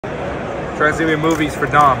Trying to see me movies for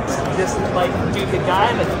Doms. Just like do the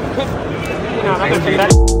guy that could, you know, I'm not gonna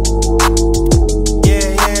bet.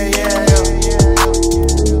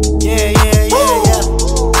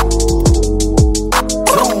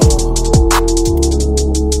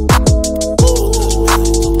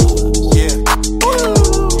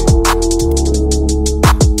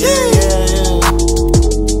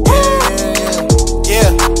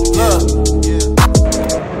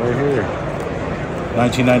 Right here.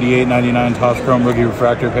 1998-99 Topps Chrome Rookie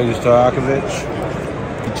Refractor, Pages Stojakovic.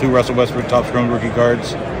 The 2 Russell Westbrook Topps Chrome Rookie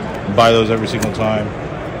cards. Buy those every single time.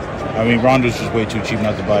 I mean, Rondo's just way too cheap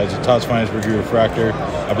not to buy. It's a Topps Finest Rookie Refractor.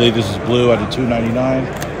 I believe this is blue out of $2.99.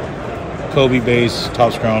 Kobe base,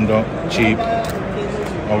 Topps Chrome, don't cheap.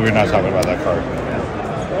 Oh, we're not talking about that card.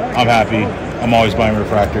 I'm happy. I'm always buying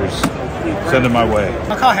refractors. Send them my way.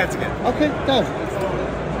 I'll call heads again. Okay, done.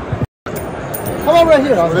 Come on right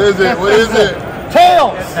here. What is it? What is it?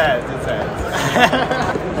 Tails! It's heads. It's heads.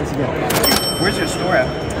 Thanks again. Where's your store at?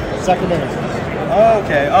 Sacramento. Oh,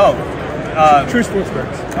 okay. Oh. True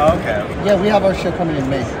Sportsburgs. Oh, okay. Yeah, we have our show coming in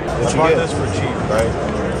May. I bought this for cheap, right?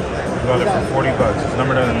 You got it for $40. It's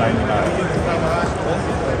numbered at 99.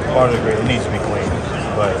 Bought it great. It needs to be clean.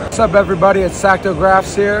 But What's up, everybody? It's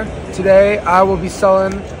Sactographs here. Today, I will be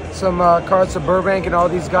selling some cards to Burbank and all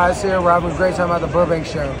these guys here. We're having a great time at the Burbank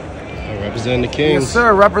show. Representing the Kings. Yes,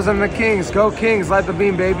 sir. Representing the Kings. Go Kings. Light the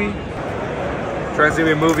beam, baby. Trying to see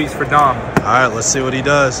me movies for Dom. All right, let's see what he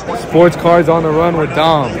does. Sports cards on the run with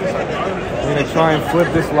Dom. I'm gonna try and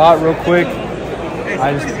flip this lot real quick.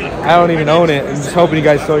 I don't even own it. I'm just hoping you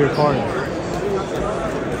guys sell your cards.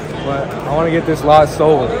 But I want to get this lot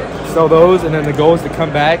sold. Sell those, and then the goal is to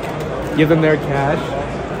come back, give them their cash,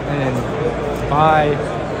 and buy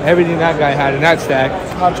everything that guy had in that stack.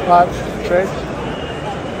 Hodgepodge trade.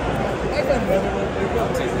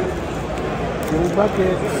 Good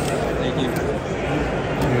bucket. Thank you.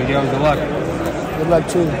 Here we go. Good luck. Good luck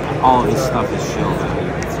too. All this stuff is shilled. I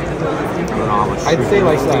don't know how much. I'd say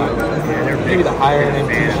like maybe the higher end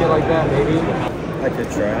MT shit like that, maybe. I could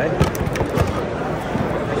try.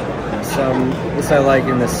 This I like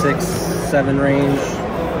in the 6-7 range.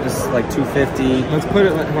 This is like 250. Let's put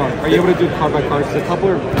it. Hold on. Are you able to do card by card? There's a couple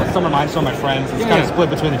of some of mine, some of my friends. It's kind of split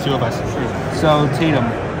between the two of us. So Tatum,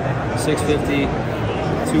 650,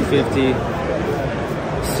 250,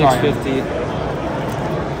 650,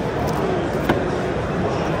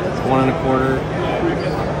 1 1/4,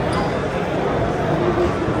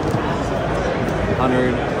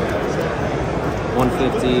 100,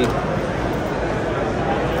 150,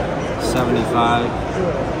 75.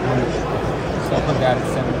 So I'll put that at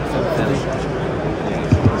 750.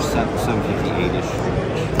 Yeah, or 758-ish,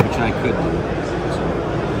 which I could do. So.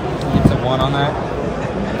 Get some 1 on that.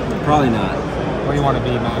 Probably not. What do you want to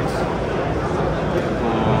be, Max?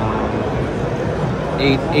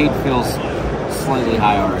 8 feels slightly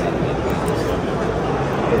high already.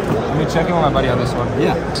 Let me check in with my buddy on this one.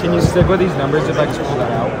 Yeah. Can you stick with these numbers if I just pull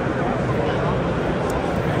that out?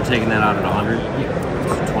 I'm taking that out at 100.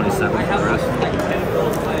 27 for the rest.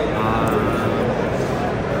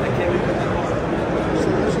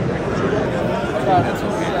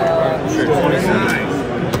 Sure, 29.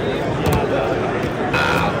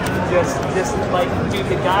 Just like do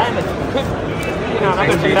the guy that could, you know, I'm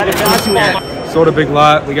not gonna bet. Sold a big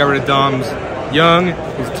lot. We got rid of Dom's Young,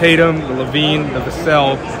 his Tatum, the Levine, the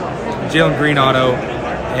Vassell, Jalen Green auto,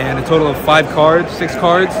 and a total of 6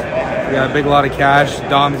 cards. We got a big lot of cash.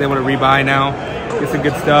 Dom's able to rebuy now. Get some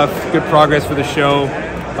good stuff. Good progress for the show.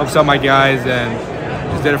 Helps out my guys, and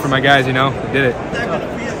just did it for my guys, you know. Did it.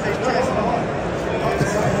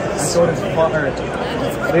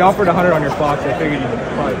 They offered 100 on your Fox. I figured you'd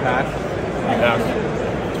probably pass. yeah.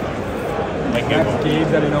 Like That's Gabe's. I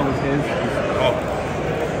didn't know it was his. Oh.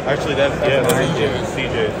 Actually, that's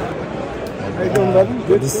CJ's. How you doing, buddy?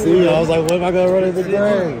 Good to see you. I was like, what am I gonna run into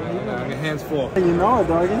today? Your hands full. You know it,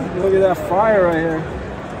 doggy. Look at that fire right here.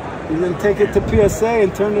 You can take it to PSA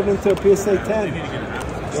and turn it into a PSA 10.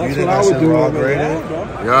 That's what I would do.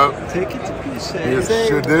 Yep. Take it to PSA.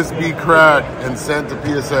 Should this be cracked and sent to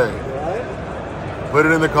PSA? Put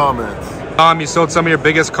it in the comments. You sold some of your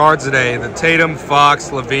biggest cards today. The Tatum,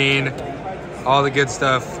 Fox, Levine, all the good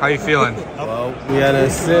stuff. How you feeling? Well, we had an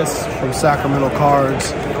assist from Sacramento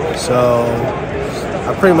Cards, so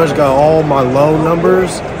I pretty much got all my low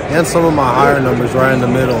numbers and some of my higher numbers right in the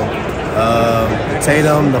middle. The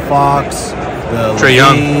Tatum, the Fox, the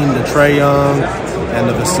Levine, the Trae Young, and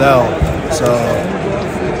the Vassell. So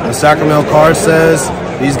the Sacramento Cards says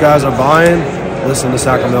these guys are buying. Listen to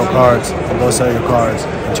Sacramento Cards and go sell your cards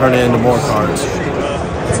and turn it into more cards.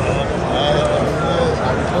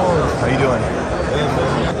 How you doing?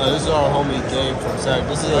 this is our homie Gabe from Sac.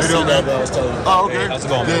 This is a seat that I was telling you. Oh, okay. How's it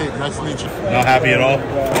going, man? Dave, nice to meet you. Not happy at all?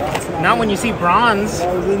 Not when you see bronze.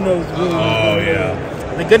 I was in those really Oh, yeah.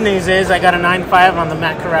 The good news is I got a 9.5 on the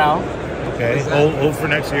Matt Corral. Okay. Hold for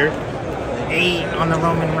next year? 8 on the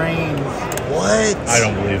Roman Reigns. What? I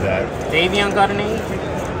don't believe that. Davion got an 8.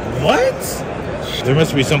 What? There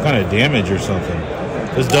must be some kind of damage or something.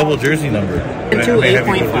 This double jersey number. And two I may have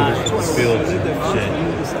you go 8.5. do this field shit.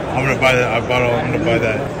 I'm gonna buy that. I'm gonna buy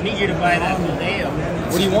that. I need you to buy that from Dale.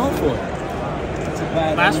 What do you want for it?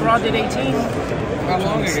 Last Raw did 18. How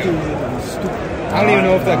long ago? I don't even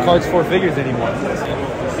know if that card's 4 figures anymore.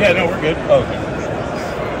 Yeah, no, we're good. Okay.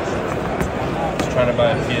 Just trying to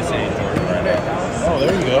buy a PSA Jordan right now. Oh,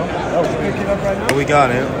 there you go. What we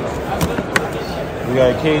got, it? We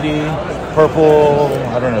got KD, purple.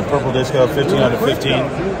 I don't know, purple disco, 15 out of 15.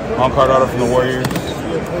 On card auto from the Warriors.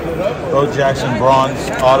 Bo Jackson, bronze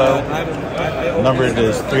auto. Numbered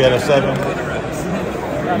is 3 out of 7.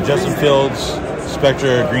 Justin Fields,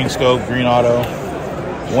 Spectra, green scope, green auto.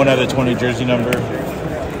 1 out of 20 jersey number.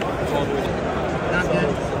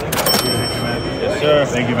 Yes, sir.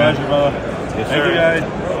 Thank you, man. Yes, sir. Thank you, guys.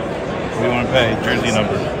 What do you want to pay? Jersey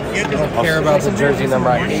number. I don't care about the jersey number.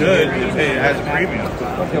 I You hate should. it. It has premium.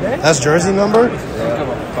 That's jersey number?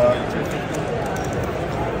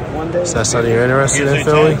 Is that something you're interested in,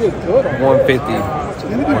 Philly? 150.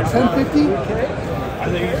 I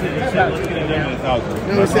think you said let's get it done in 1,000.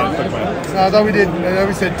 No, I thought we did. I thought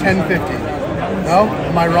we said 1050. No,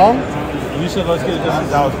 am I wrong? You said let's get it done in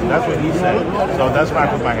 1,000. That's what he said. So that's why I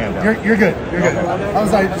put my hand down. You're good. You're good. I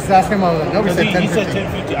was like, just asking him. I was like, no, we said He said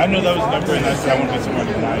 1050. 1050. I know that was the number, and I said I want to be somewhere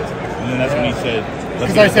tonight. And then that's when he said.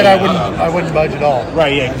 Because I said I wouldn't budge at all.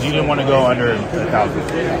 Right, yeah, because you didn't want to go under 1,000. So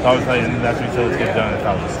I was like, and that's when he said let's get it done at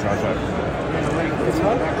 1,000. So that's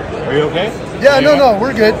why. Are you okay? Yeah, no,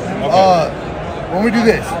 we're good. When we do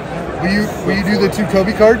this, will you do the 2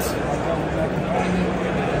 Kobe cards?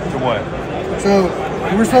 To what? So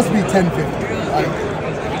we were supposed to be 1050.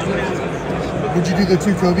 Would you do the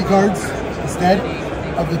 2 Kobe cards instead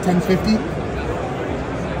of the 1050?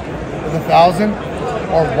 The 1,000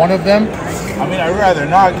 or one of them? I mean, I'd rather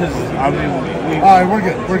not because I mean, All right, we're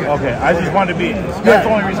good. We're good. Okay, I just wanted to be. That's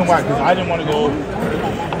the only reason why, because I didn't want to go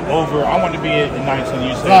over. I wanted to be at nights, and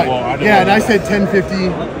you said, Right. well, I didn't. Yeah, and I said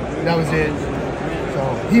 1050. That was it. So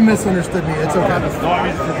he misunderstood me. It's okay. The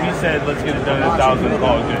only reason because he said let's get it done at 1,000.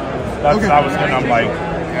 Oh, good. That's what I was saying. I'm like,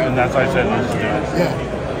 and that's why I said let's do it. Yeah.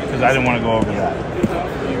 Because I didn't want to go over that.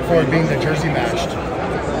 For it being the jersey matched.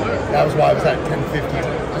 That was why I was at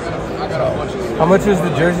 1050. How much is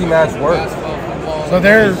the jersey match worth? So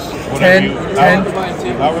there's 10.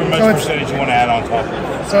 However much percentage you want to add on top of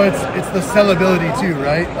it. So it's the sellability too,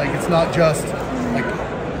 right? Like it's not just like,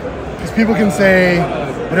 because people can say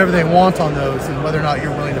whatever they want on those and whether or not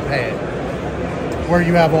you're willing to pay it. Where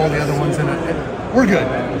you have all the other ones in it. We're good.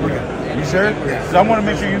 We're good. You sure? Yeah. Because I want to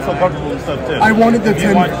make sure you feel comfortable with stuff too. I wanted the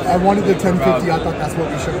 10. I wanted the 1050. I thought that's what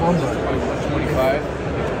we should run. But 25.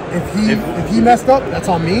 If he messed up, that's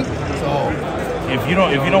on me. So if you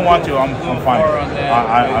don't want to, I'm fine.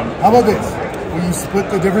 How about this? Will you split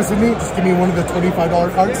the difference with me? Just give me one of the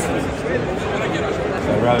 $25 cards.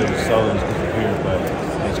 I'd rather just sell those here, but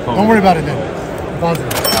it's cool. Don't worry about it then.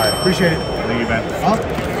 Positive. All right. Appreciate it. Thank you, man.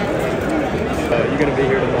 You gonna be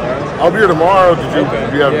here tomorrow? I'll be here tomorrow. Do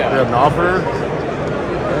you have an offer?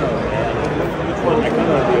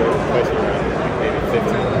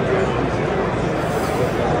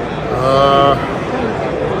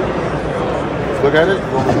 Let's look at it.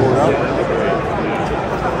 Want me to pull it out?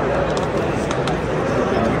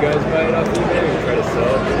 You guys buy it off eBay or try to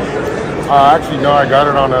sell it? Actually, no. I got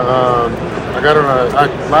it on a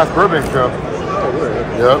last Burbank show. Oh, really?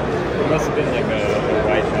 Yep. It must have been like a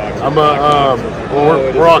white box. I'm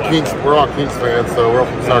we're all Kings fans, so we're all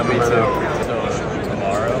from Sacramento. So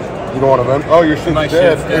tomorrow. You don't want to vent? Oh, your shit's My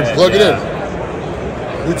dead. shit's Here, dead, plug it yeah.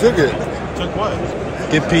 in. Who took it? Took what?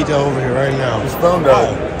 Get Pete over here right now. His phone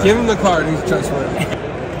died. Give him the card. He's trustworthy.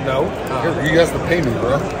 No. He has to pay me,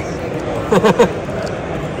 bro.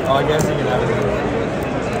 Oh, I guess you can have it.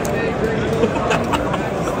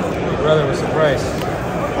 Brother, what's the price?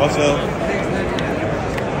 Also,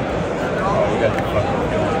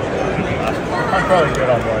 I'm probably good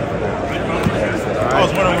on one. I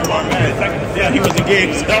was wondering where my man is. Yeah, he was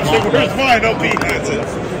engaged. I was like, where's mine? No beat. That's it.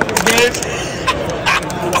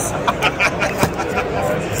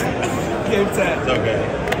 It's okay.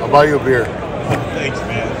 I'll buy you a beer. Thanks,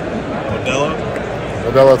 man.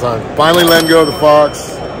 Modelo time. Finally letting go of the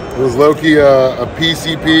Fox. It was low-key a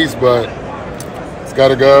PC piece, but it's got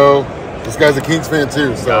to go. This guy's a Kings fan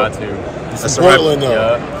too, so Got to. he's from Portland, though.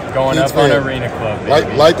 Yeah. Going Kings up on fan. Arena Club,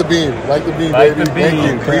 baby. Light the beam. Light the beam, Light baby. the beam. Thank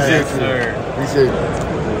you. Appreciate Yes, you. sir. Appreciate it.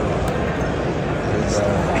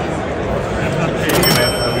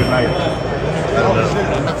 Have a good night.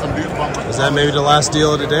 Is that maybe the last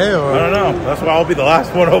deal of the day, or? I don't know. That's why I'll be the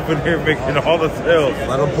last one open here making all the sales.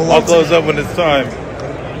 Let them pull I'll up. close up when it's time.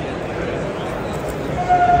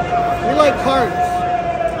 We like cards.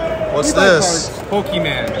 What's We like this?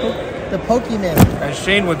 Pokemon. The Pokemon. As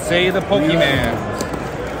Shane would say, the Pokemon.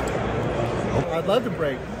 I'd love to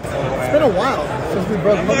break. It's been a while since we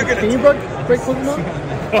broke Pokemon. Can you break Pokemon?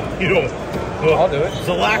 You don't. I'll do it.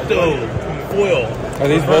 Galacto foil. Are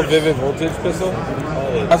these both Vivid Voltage pistol? I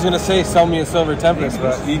was gonna say sell me a Silver Tempest,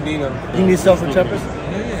 but you need them. You need Silver Tempest?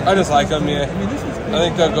 I just like them, yeah. I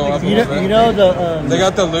think they'll go up a little bit. You know the They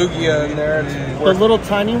got the Lugia in there. the little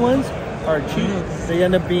tiny ones are cheap. They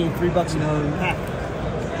end up being $3 a pack.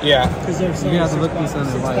 Yeah. Because they're You have to look these on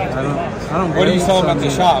the light. I don't. What do you sell them at the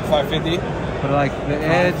shop? $5.50? But like the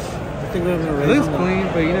edge, I think we're gonna it raise looks them. clean,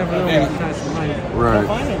 but you never know when you shine some light. Right.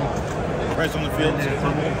 Price on the field.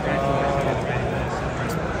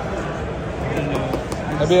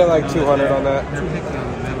 I'd be at like 200 on that.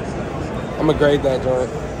 I'm gonna grade that joint.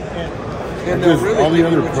 Because all the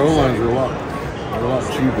other pro lines are a lot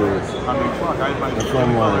cheaper. That's why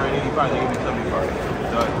I'm like,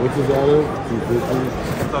 what's his out of? 250?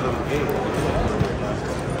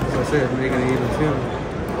 So I said, making it even too.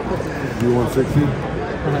 You 160? You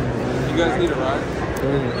guys need a ride?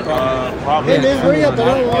 Probably. Hey man, hurry up! I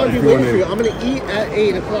don't want to be waiting for you. I'm gonna eat at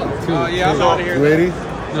 8 o'clock. Yeah, I'm out of here. 280?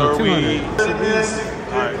 No, 200.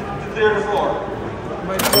 Clear the floor.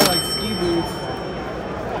 Might feel like ski boots.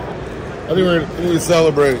 I think we're gonna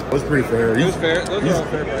celebrate. That's pretty fair. Those fair. Those are all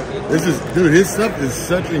fair prices. This is, dude, his stuff is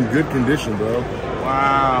such in good condition, bro.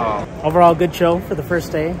 Wow. Overall, good show for the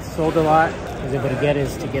first day. Sold a lot. Was able to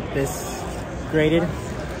get this graded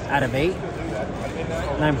out of 8.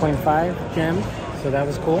 9.5 gem. So that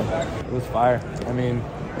was cool. It was fire. I mean,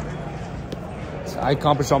 I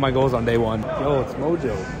accomplished all my goals on day one. Yo, it's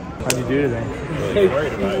Mojo. How'd you do today?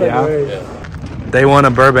 Yeah. Day one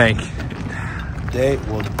of Burbank.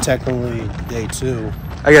 Technically day 2.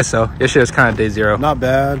 I guess so. Yesterday was kind of day 0. Not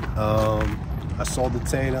bad. I sold the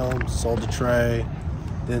Tatum, sold the Trey,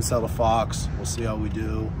 didn't sell the Fox. We'll see how we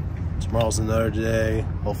do. Tomorrow's another day.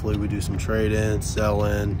 Hopefully we do some trade-in,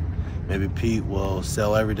 sell-in. Maybe Pete will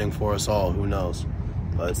sell everything for us all. Who knows?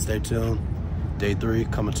 But stay tuned. Day 3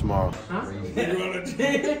 coming tomorrow.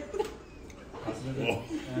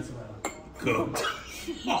 Cooked.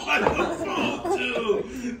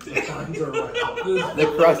 The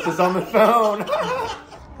crust is on the phone.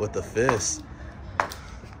 With the fist.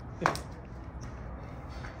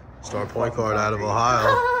 Star point guard out of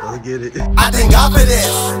Ohio. Let's get it. I thank God for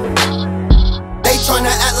this. They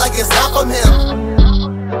tryna act like it's not from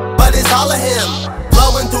him, but it's all of him.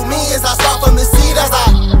 Flowing through me as I start from his seat as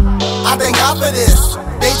I thank God for this.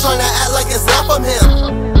 They tryna act like it's not from him,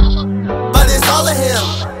 but it's all of him.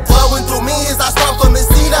 Flowing through me as I start from his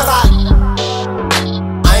seat as I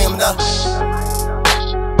am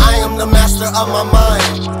the master of my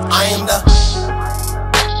mind. I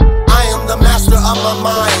am the master of my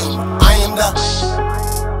mind.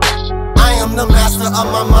 I am the master of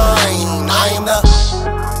my mind. I am the